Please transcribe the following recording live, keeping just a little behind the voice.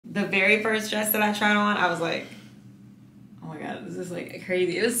the very first dress that I tried on, I was like, oh my god, this is like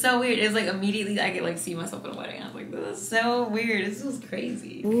crazy. It was so weird. It was like immediately I could like see myself in a wedding. I was like, this is so weird. This was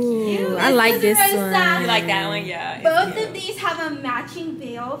crazy. Ooh, I like this one. You like that one? Yeah. Both of these have a matching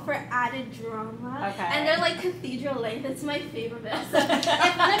veil for added drama. Okay. And they're like cathedral length. It's my favorite veil. So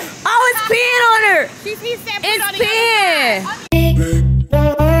Oh, it's pin on her. It's pin.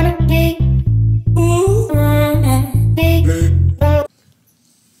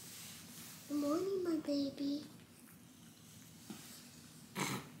 Good morning, my baby.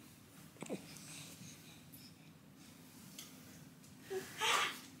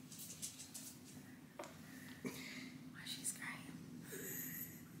 She's crying.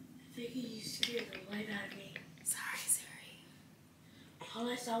 I think you scared the light out of me. Sorry, Siri. All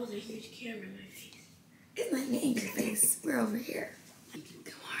I saw was a huge camera in my face. It's not in your face. We're over here. Good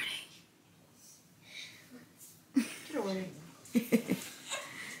morning. Get away. Good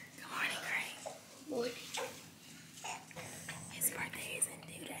morning, Craig. Boy. His birthday is in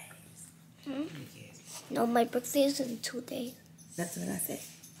 2 days. No, my birthday is in 2 days. That's what I said.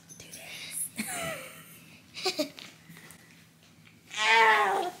 2 days.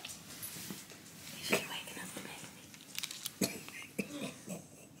 She's waking up the baby.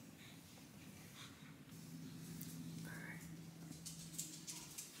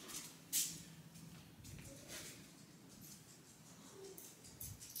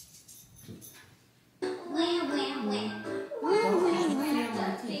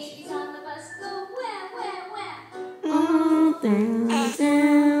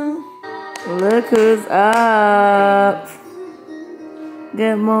 Look who's up.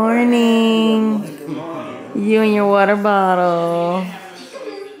 Good morning. You and your water bottle.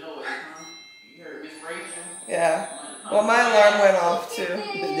 Yeah. Well, my alarm went off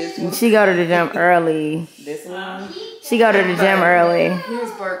too. She go to the gym early. This one? She go to the gym early. He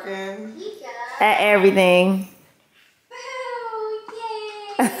was barking. At everything.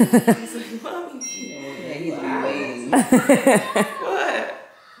 Yeah, he's waiting. What?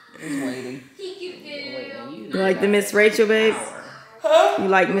 He's waiting. You like the Miss Rachel, babe? You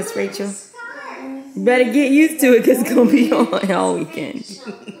like Miss Rachel? You better get used to it because it's going to be on all weekend. Good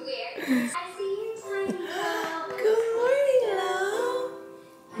morning, love.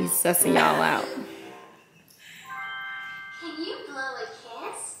 He's sussing y'all out. Can you blow a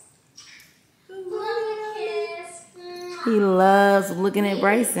kiss? Blow a kiss. He loves looking at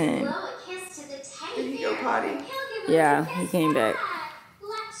Bryson. Blow a kiss to the teddy Did he bear. go potty? He'll give us Yeah, a he kiss came back. back.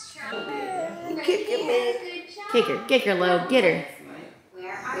 Let's try. You kicking me? Kick her, Lo. Get her.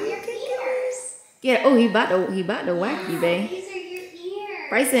 Where are your ears? Get her. Oh, he about to whack you, babe. These are your ears.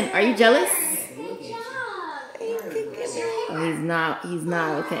 Bryson, are you jealous? Good job. Oh, he's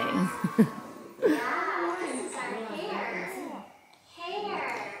not okay. Yeah, this is our hair. Hair.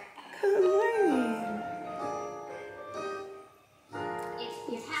 Good morning. If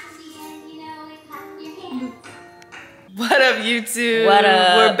you're happy and you know it, clap your hands. What up, YouTube? What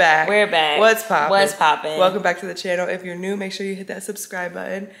up? We're back. We're back. What's poppin'? What's poppin'? Welcome back to the channel. If you're new, make sure you hit that subscribe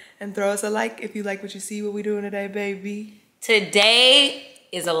button and throw us a like if you like what you see, what we doing today, baby. Today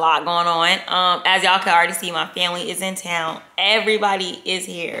is a lot going on. As y'all can already see, my family is in town. Everybody is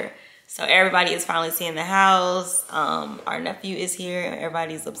here. So everybody is finally seeing the house. Our nephew is here and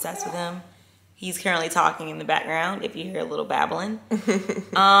everybody's obsessed with him. He's currently talking in the background if you hear a little babbling.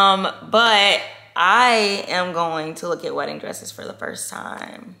 But I am going to look at wedding dresses for the first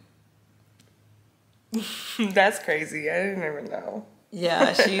time. That's crazy. I didn't even know.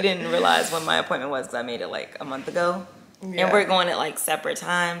 Yeah, she didn't realize when my appointment was because I made it like a month ago. Yeah. And we're going at like separate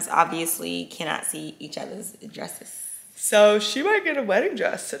times. Obviously, cannot see each other's dresses. So she might get a wedding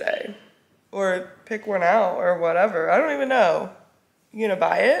dress today. Or pick one out or whatever. I don't even know. You gonna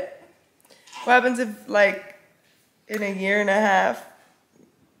buy it? What happens if like in a year and a half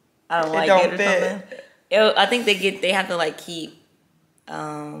I don't like don't it or fit? something. I think they have to like keep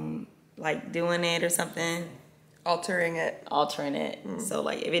like doing it or something, altering it? altering it. So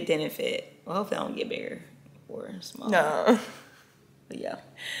like if it didn't fit, well, hopefully I don't get bigger or smaller. No. But yeah.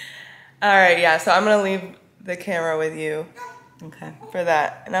 All right, yeah. So I'm gonna leave the camera with you Okay. for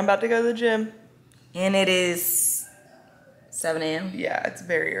that, and I'm about to go to the gym. And it is 7 a.m. Yeah, it's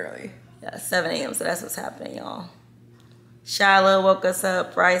very early. Yeah, 7 a.m. So that's what's happening, y'all. Shiloh woke us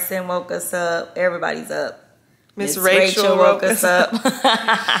up. Bryson woke us up. Everybody's up. Miss Rachel woke us up.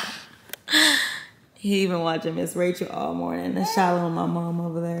 He even watching Miss Rachel all morning. And Shiloh and my mom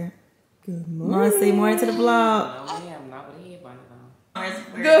over there. Good morning. Say morning to the vlog.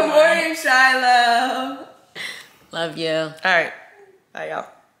 Good morning, Shiloh. Love you. All right, bye, y'all.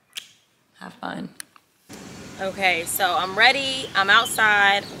 Have fun. Okay, so I'm ready. I'm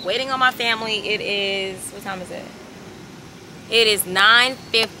outside waiting on my family. It is, what time is it? It is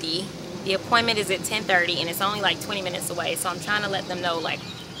 9:50. The appointment is at 10:30 and it's only like 20 minutes away. So I'm trying to let them know like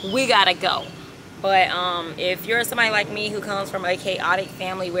we gotta go. But if you're somebody like me who comes from a chaotic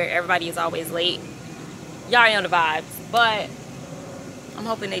family where everybody is always late, y'all already know the vibes. But I'm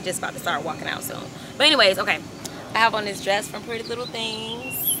hoping they just about to start walking out soon. But anyways, okay. I have on this dress from Pretty Little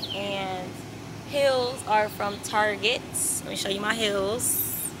Things and heels are from Target. Let me show you my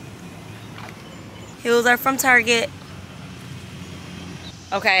heels. Heels are from Target.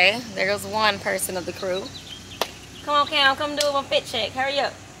 Okay, there goes one person of the crew. Come on, Cam, come do a fit check. Hurry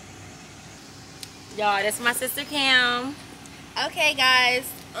up. Y'all, that's my sister Cam. Okay, guys.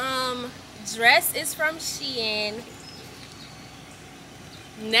 Dress is from Shein.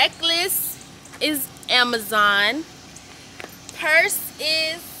 Necklace is Amazon. Purse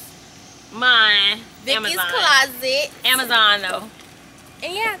is Mine. Vicky's Amazon. Closet. Amazon though.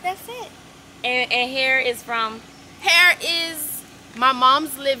 And yeah, that's it. And hair is from, Hair is my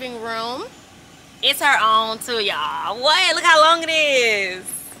mom's living room. it's her own too, y'all. What? Look how long it is.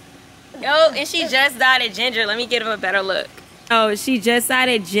 Yo, and she just dyed it ginger. Let me give him a better look. Oh, she just dyed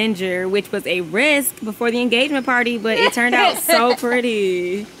it ginger, which was a risk before the engagement party, but it turned out so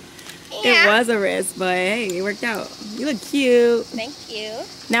pretty. Yeah. It was a risk, but hey, it worked out. You look cute. Thank you.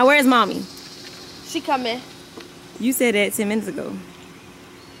 Now, where's mommy? She coming. You said that 10 minutes ago.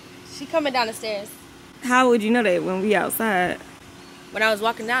 She coming down the stairs. How would you know that when we outside? When I was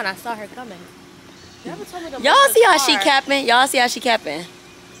walking down, I saw her coming. Never told me to Y'all move see the how she car. capping? Y'all see how she capping?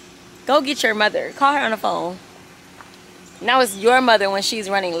 Go get your mother. Call her on the phone. Now it's your mother when she's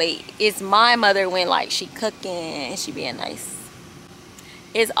running late. It's my mother when like she cooking and she being nice.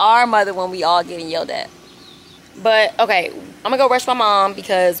 It's our mother when we all getting yelled at. But okay, I'm gonna go rush my mom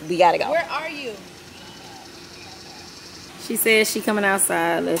because we gotta go. Where are you? She says she coming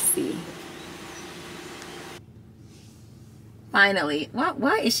outside. Let's see. Finally.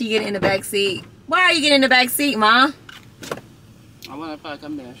 Why is she getting in the back seat? Why are you getting in the back seat, Ma? I want to feel like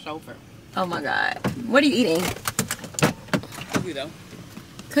I'm being a chauffeur. Oh my God. What are you eating? Cookie dough.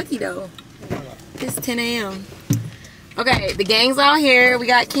 Cookie dough. It's 10 a.m. Okay, the gang's all here. We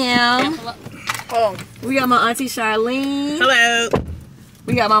got Cam. Oh. We got my auntie Charlene. Hello.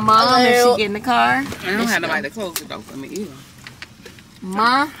 We got my mom and she get in the car. I don't have nobody to close the door for me either.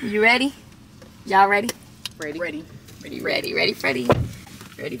 Ma, you ready? Y'all ready? Ready. Ready, Freddie.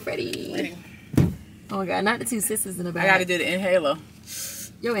 Ready, Freddie. Ready. Oh my God, not the two sisters in the I back. gotta do the inhaler.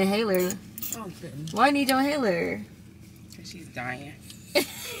 Your inhaler. Oh, goodness. Why you need your inhaler? She's dying.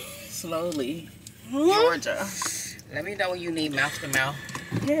 Slowly. Georgia. Let me know when you need mouth to mouth.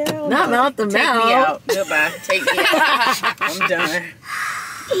 Not mouth to Take me mouth. out. Goodbye. Take me out. I'm done.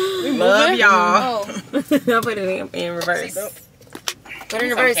 We love y'all. I'll put it in reverse. Put it in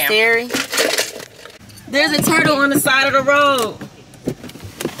reverse, Cam. Terry. There's a turtle on the side of the road.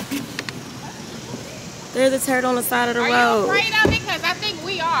 There's a turtle on the side of the road. of it? Because I think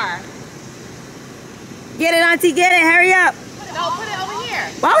we are. Get it, Auntie, get it. Hurry up. No, put it over here.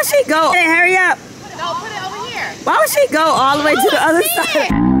 Why would she go? Hurry up. No, put it over here. Why would she go all the way to the other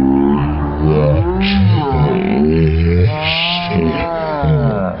side?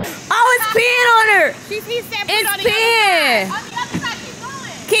 Oh, it's peeing on her. He said put It's it on the peeing. other side. On the other side, keep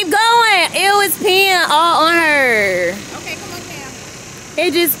going. Keep going. Ew, it's peeing all on her. Okay, come on, Cam.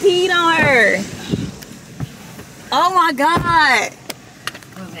 It just peed on her. Oh my God.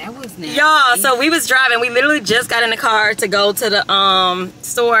 That was nasty. Y'all, so we was driving. We literally just got in the car to go to the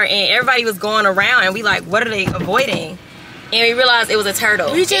store and everybody was going around and we like, what are they avoiding? And we realized it was a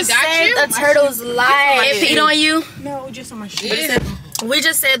turtle. We just got saved you? a turtle's life. It peed on you? No, just on my shoe. We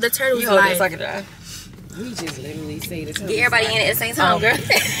just saved the turtle's You hold this life. so I can drive. We just literally say the Get everybody in at the same time, girl.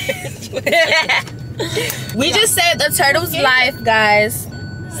 We just saved the turtle's life, guys.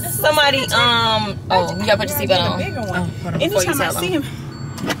 Somebody, oh, you gotta put your seatbelt on. bigger one. Before you Anytime I tell see them. him,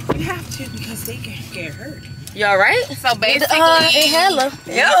 you have to because they can get hurt. You alright? So basically, Inhaler.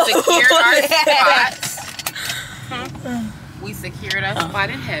 we secured our spots. We secured our spot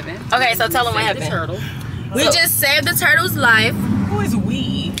in heaven. Okay, so tell them what Saved the happened. turtle. We just saved the turtle's life. Who is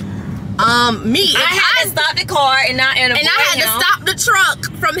we? Me. I had to stop the car and not avoid And I had him. to stop the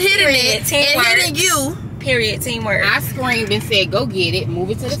truck from hitting Period. it Teamwork. and hitting you. Period. Teamwork. I screamed and said, "Go get it! Move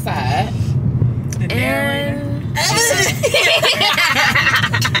it to the side." And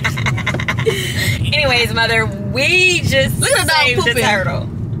Anyways, mother, we just Look at the dog saved the pooping. turtle.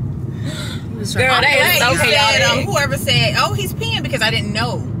 Girl, that is so chaotic. Whoever said, "Oh, he's peeing," because I didn't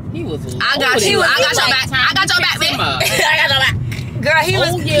know. He was. I got you. I got your back. I got your back, baby. I got your back. Girl, he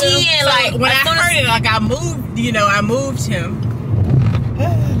was peeing So like when I heard it, like I moved, I moved him.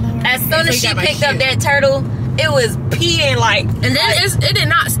 as soon as she picked up that turtle, it was peeing like. And then it did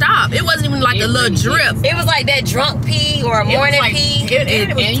not stop. It wasn't even like a little drip. It was like that drunk pee or a morning pee.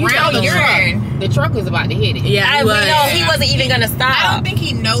 And you know the truck was about to hit it. Yeah, We know he wasn't even gonna stop. I don't think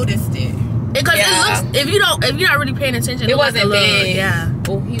he noticed it. Because it looks, if you're not really paying attention, It wasn't like a little, big. Yeah.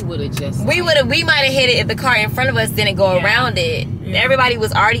 Oh, he would have just. We might have hit it if the car in front of us didn't go around it. Yeah. Everybody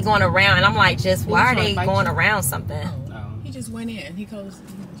was already going around, and I'm like, why are trying they to fight going you? around something? He just went in. He goes.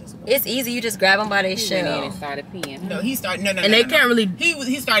 It's easy. You just grab them by their He went in shell. and started peeing. No, he started. No. And they can't really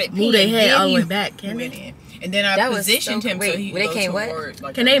He started move their peeing, head then all the he way back, can went they? in. And then I That was positioned so him wait, so he they could can't go what? toward,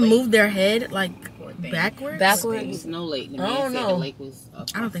 like, Can the they lake. move their head like backwards? There Backwards? was no lake. The I man don't said know. the lake was.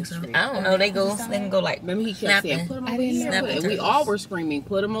 I don't think so. I don't know. They can go like. Remember he kept snapping. saying, "Put him over here." Snapping And we turtles. all were screaming,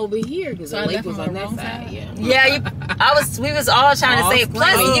 "Put him over here," because So the I lake left was him on on the that wrong side. side? Yeah. Yeah, we was all trying to All say.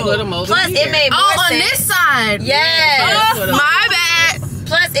 screaming, put 'em over Plus, here. it made more Oh, on sense. this side. Yes. Yeah. My bad.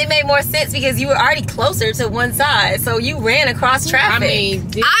 Plus, it made more sense because you were already closer to one side, so you ran across traffic. I mean,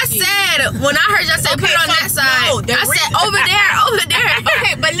 I said, when I heard y'all say put it on that side, no, the I said over there.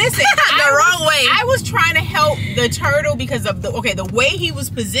 Okay, but listen, The wrong way. I was trying to help the turtle because of the way he was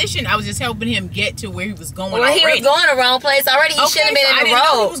positioned. I was just helping him get to where he was going. Well, he was going the wrong place already. He shouldn't have been I in the didn't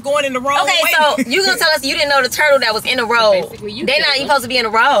know he road. was going in the wrong way. Okay, so you gonna tell us you didn't know the turtle that was in the road? basically, you They're killed not him. even supposed to be in the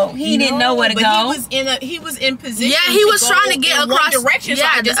road. He didn't know where to but go. he was in position. Yeah, he was go trying to get in across- one direction. So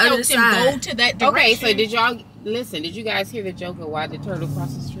yeah, I just the other helped him side. go to that direction. Okay, so did y'all listen? Did you guys hear the joke of why the turtle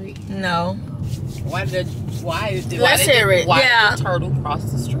crossed the street? No, Why did Let's hear it. Yeah. the turtle cross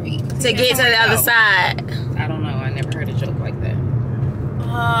the street? to get to the other side. I don't know. I never heard a joke like that.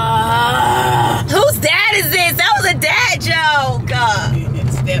 Whose dad is this? That was a dad joke.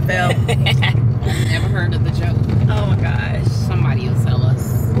 Step out. Never heard of the joke. Oh my gosh. Somebody will tell us.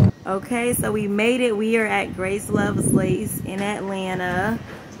 Okay, so we made it. We are at Grace Loves Lace in Atlanta,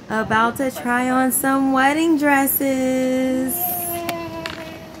 about to try on some wedding dresses.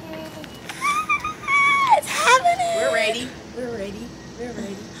 It's happening. We're ready.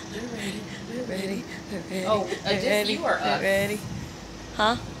 Oh, just you or us? Ready.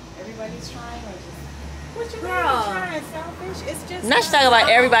 Huh? Everybody's trying. Or What you trying, selfish? It's just. Now she's talking about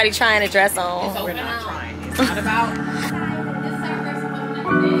everybody trying to dress on. we're not trying. It's not about.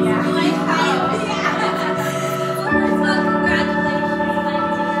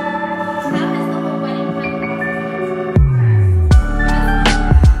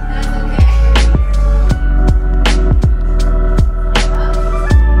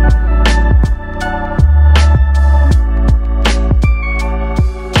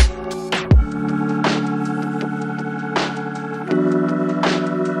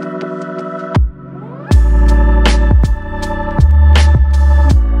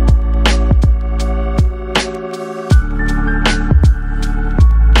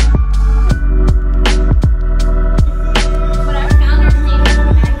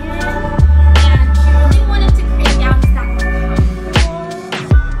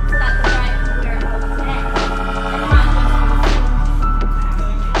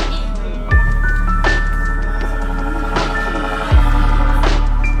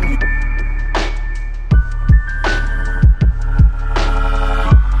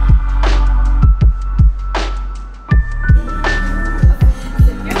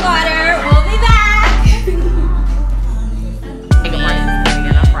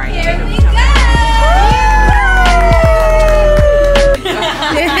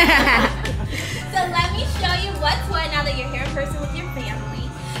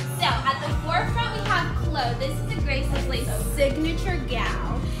 This is the Grace's Lace signature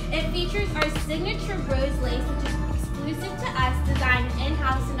gown. It features our signature rose lace, which is exclusive to us, designed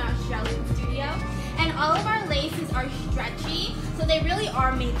in-house in our Australian studio. And all of our laces are stretchy, so they really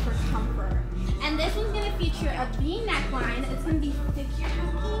are made for comfort. And this one's going to feature a V neckline. It's going to be figure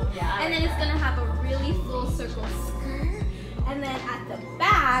hugging, and then it's going to have a really full circle skirt. And then at the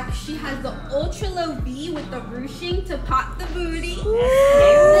back, she has the ultra low V with the ruching to pop the booty. This is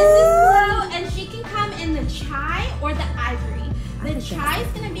low, and she can come in the chai or the ivory. The chai is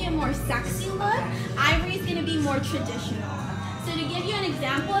going to be a more sexy look. Ivory is going to be more traditional. So to give you an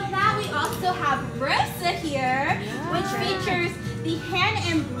example of that, we also have Rosa here, which features the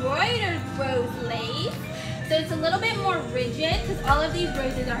hand-embroidered rose lace. So it's a little bit more rigid because all of these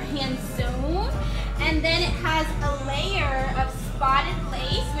roses are hand-sewn. And then it has a layer of spotted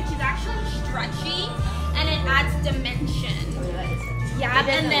lace, which is actually stretchy, and it adds dimension. Yeah,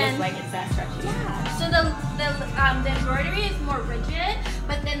 and then like it's that stretchy. yeah. So the embroidery is more rigid,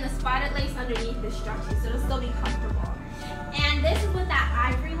 but then the spotted lace underneath is stretchy, so it'll still be comfortable. And this is what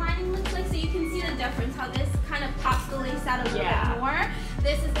that ivory lining looks like. So you can see the difference, how this kind of pops the lace out a little bit more.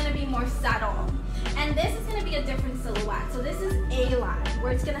 This is gonna be more subtle. And this is gonna be a different silhouette. So this is A-line,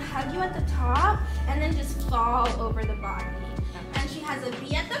 where it's gonna hug you at the top and then just fall over the body. And she has a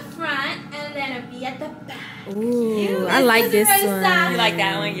V at the front and then a V at the back. Ooh, I like this one. You like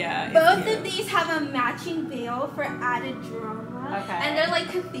that one? Yeah. Both of these have a matching veil for added drama. Okay. And they're like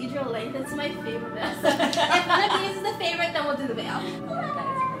cathedral length. That's my favorite. So if one of these is the favorite, then we'll do the veil.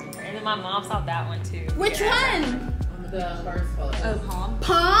 And then my mom saw that one too. Which one? The first photo. Oh, palm.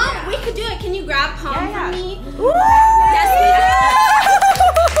 Palm? Yeah. We could do it. Can you grab palm for me? Ooh. Yes, Chloe. we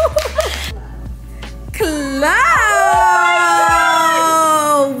do.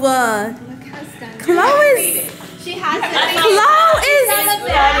 Look how stunning. Chloe is. She has it. Chloe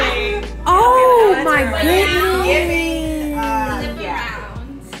is. Oh my goodness. Flip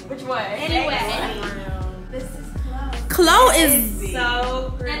around. Which way? Anyway, this is Chloe. Chloe is.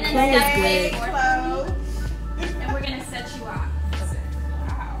 So And then Chloe is step way good. forward. And we're gonna set you up.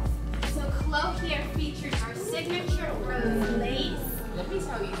 Wow. So Chloe here features our signature rose lace. Let me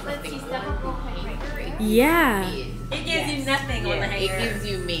tell you Let's something. see, step up real quick. Yeah. it gives you nothing on the It hanger. gives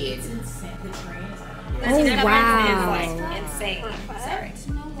you mid. The Oh, difference wow. is like insane. Sorry.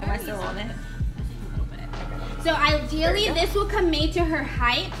 Am I still on it? So ideally, this will come made to her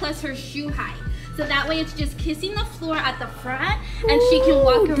height plus her shoe height. So that way it's just kissing the floor at the front and she can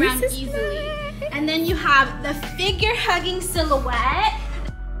walk Ooh, around this is easily. nice. And then you have the figure hugging silhouette.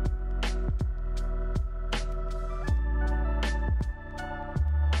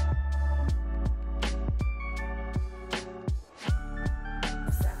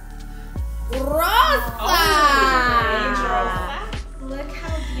 Look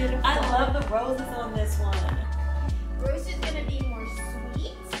how beautiful. I love the roses on this one. Rose is gonna be more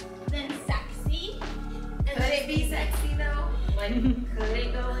sweet than sexy. And Could it be sexy though? Like, could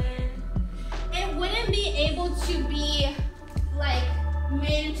it go in? It wouldn't be able to be like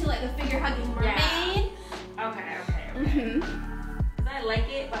made into like a figure hugging mermaid. Okay. Mm-hmm. I like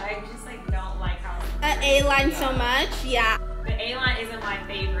it, but I just like don't like how A-line so much, yeah. the A-line isn't my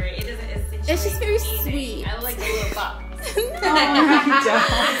favorite. It doesn't accentuate It's just very anything. sweet. I like the little box.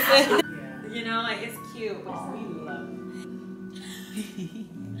 You know, like it's cute, but we love it.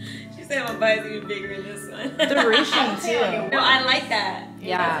 She said my butt is even bigger in this one. The ruching too. No, I like that.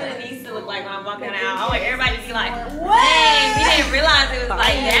 Yeah. That's what it needs to look like when I'm walking out. I want everybody to be like, dang, we didn't realize it was like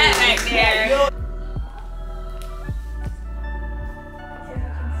that back there.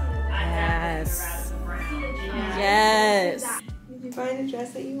 Yes. Yes. Did you find a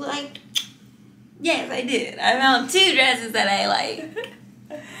dress that you liked? Yes, I did. I found 2 dresses that I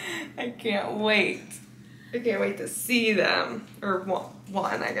like. I can't wait. I can't wait to see them. Or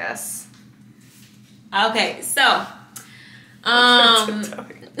one, I guess. Okay, so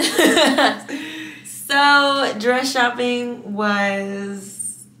so dress shopping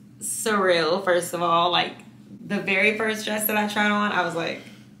was surreal. First of all, like the very first dress that I tried on, I was like,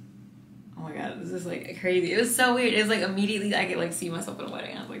 oh my god, this is like crazy. It was so weird. It was like immediately I could like see myself in a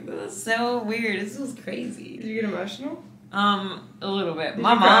wedding. I was like, this is so weird. This was crazy. Did you get emotional? A little bit. Did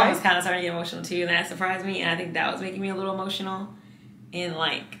My you mom cry? was kind of starting to get emotional too, and that surprised me. And I think that was making me a little emotional. And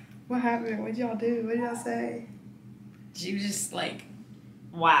like, What happened? What did y'all do? What did y'all say? she was just like,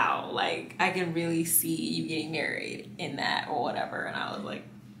 wow, like I can really see you getting married in that or whatever. And I was like,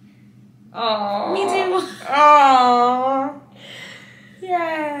 Oh. me too. Oh.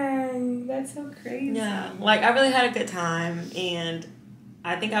 Yay. That's so crazy. Yeah, like I really had a good time, and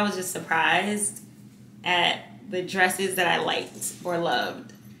I think I was just surprised at the dresses that I liked or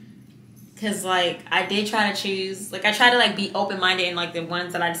loved. Cause like I did try to choose, like I tried to like be open-minded in like the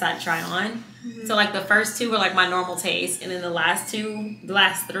ones that I decided to try on. So like the first 2 were like my normal taste, and then the last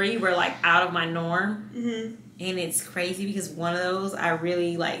 3 were like out of my norm. Mm-hmm. And it's crazy because one of those I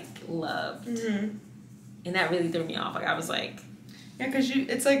really like loved, Mm-hmm. and that really threw me off. Like I was like, Yeah, because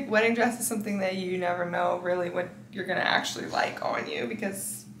it's like wedding dress is something that you never know really what you're going to actually like on you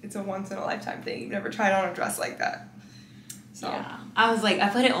because it's a once-in-a-lifetime thing. You've never tried on a dress like that. So. yeah. I was like, I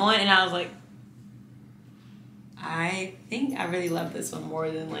put it on and I was like, I think I really love this one more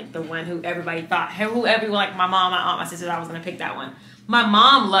than like the one who everybody thought, like my mom, my aunt, my sister, I was gonna pick that one. My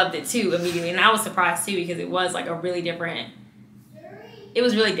mom loved it too immediately, and I was surprised too because it was like really different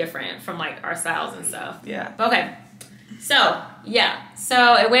from like our styles and stuff. Yeah. But okay, so yeah,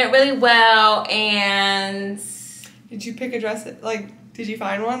 so it went really well. And Did you pick a dress did you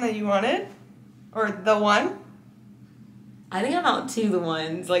find one that you wanted? Or the one? I think I found 2 the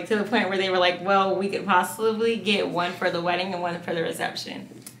ones, like to the point where they were like, well, we could possibly get one for the wedding and one for the reception.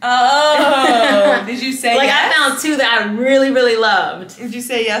 Oh, did you say like yes? I found two that I really, really loved. Did you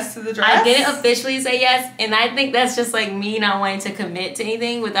say yes to the dress? I didn't officially say yes, and I think that's just like me not wanting to commit to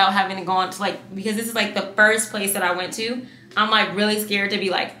anything without having to go on to like, because this is like the first place that I went to. I'm like really scared to be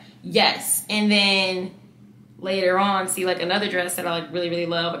like yes, and then later on see like another dress that I like really, really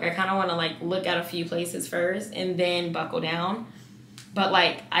love. Like I kind of want to like look at a few places first and then buckle down. But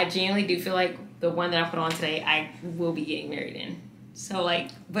like I genuinely do feel like the one that I put on today I will be getting married in. So like,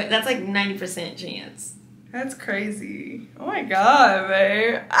 but that's like 90% chance. That's crazy. Oh my god,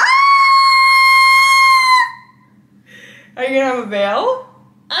 babe. Ah! Are you gonna have a veil?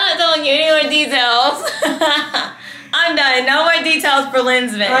 I'm not telling you any more details. I'm done. No more details for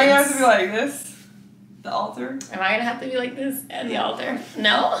Lynn's event. Am I gonna have to be like this? The altar? Am I gonna have to be like this at the altar?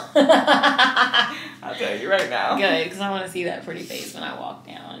 No. I'll tell you right now. Good, because I want to see that pretty face when I walk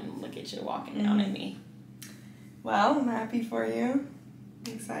down and look at you walking down at me. Well, I'm happy for you.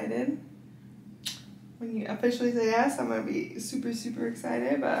 I'm excited. When you officially say yes, I'm going to be super, super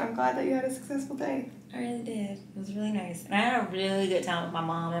excited. But I'm glad that you had a successful day. I really did. It was really nice. And I had a really good time with my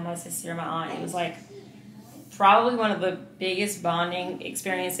mom and my sister and my aunt. It was like probably one of the biggest bonding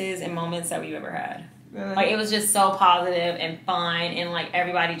experiences and moments that we've ever had. Really? Like it was just so positive and fun, and like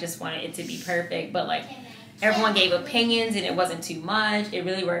everybody just wanted it to be perfect, but like everyone gave opinions and it wasn't too much. It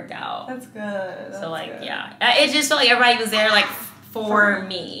really worked out. That's good. That's so like good. yeah, it just felt like everybody was there like for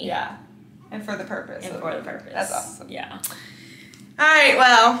me. Yeah. And for the purpose. And for the purpose. That's awesome. Yeah. Alright,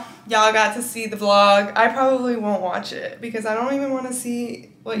 well, y'all got to see the vlog. I probably won't watch it because I don't even want to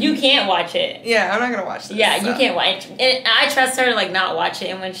see what You can't watch it. Yeah, I'm not gonna watch this. Yeah, so. you can't watch it. And I trust her to like not watch it,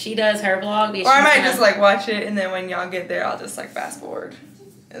 and when she does her vlog, Or I might just like watch it and then when y'all get there I'll just like fast forward.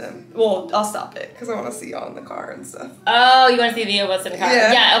 And then, well, I'll stop it because I want to see y'all in the car and stuff. Oh, you want to see the video of us in the car?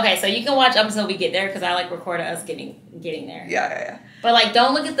 Yeah. Yeah, okay, so you can watch up until we get there because I like recorded us getting there. Yeah. But like,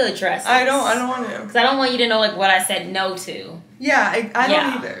 don't look at the dresses. I don't want to. Because I don't want you to know like what I said no to. Yeah, I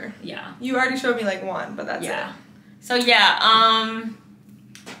Yeah. don't either. Yeah. You already showed me like one, but that's Yeah. it. So yeah,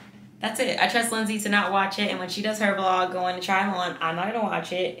 that's it. I trust Lindsay to not watch it, and when she does her vlog going to try them on, I'm not gonna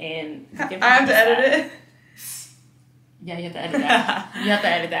watch it, and you can I have to practice edit that. it. Yeah, you have to edit that. You have to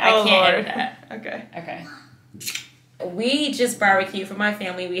edit that. Oh, I can't Lord. edit that. Okay. Okay. We just barbecued for my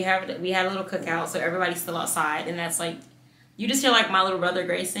family. We had a little cookout, so everybody's still outside, and that's like, you just hear like my little brother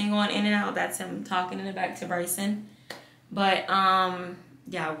Grayson going in and out. That's him talking in the back to Bryson. But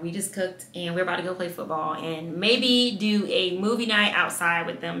yeah, we just cooked, and we're about to go play football, and maybe do a movie night outside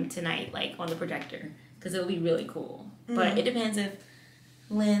with them tonight, like on the projector, because it'll be really cool. But it depends if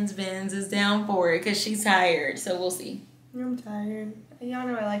Lynn's Benz is down for it, because she's tired. So we'll see. I'm tired. Y'all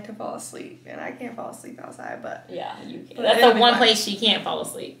know I like to fall asleep, and I can't fall asleep outside, but Yeah, you can. But That's it'll the be one fine. place she can't fall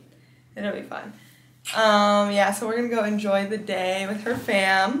asleep. it'll be fun. Yeah, so we're gonna go enjoy the day with her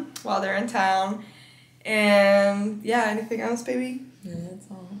fam while they're in town. And yeah, anything else, baby? Yeah, that's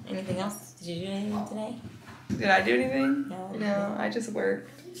all. Anything else? Did you do anything today? Did I do anything? No. No, I just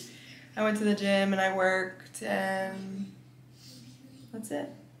worked. I went to the gym and I worked, and that's it.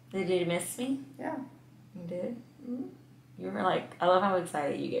 Did you miss me? Yeah. You did? Mhm. You were like, I love how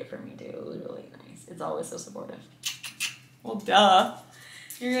excited you get for me too. It was really nice. It's always so supportive. Well, duh.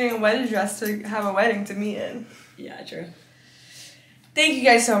 You're getting a wedding dress to have a wedding to meet in. Yeah, true. Thank you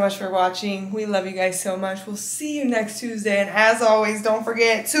guys so much for watching. We love you guys so much. We'll see you next Tuesday. And as always, don't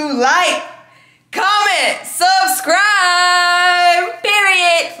forget to like, comment, subscribe.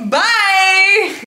 Period. Bye.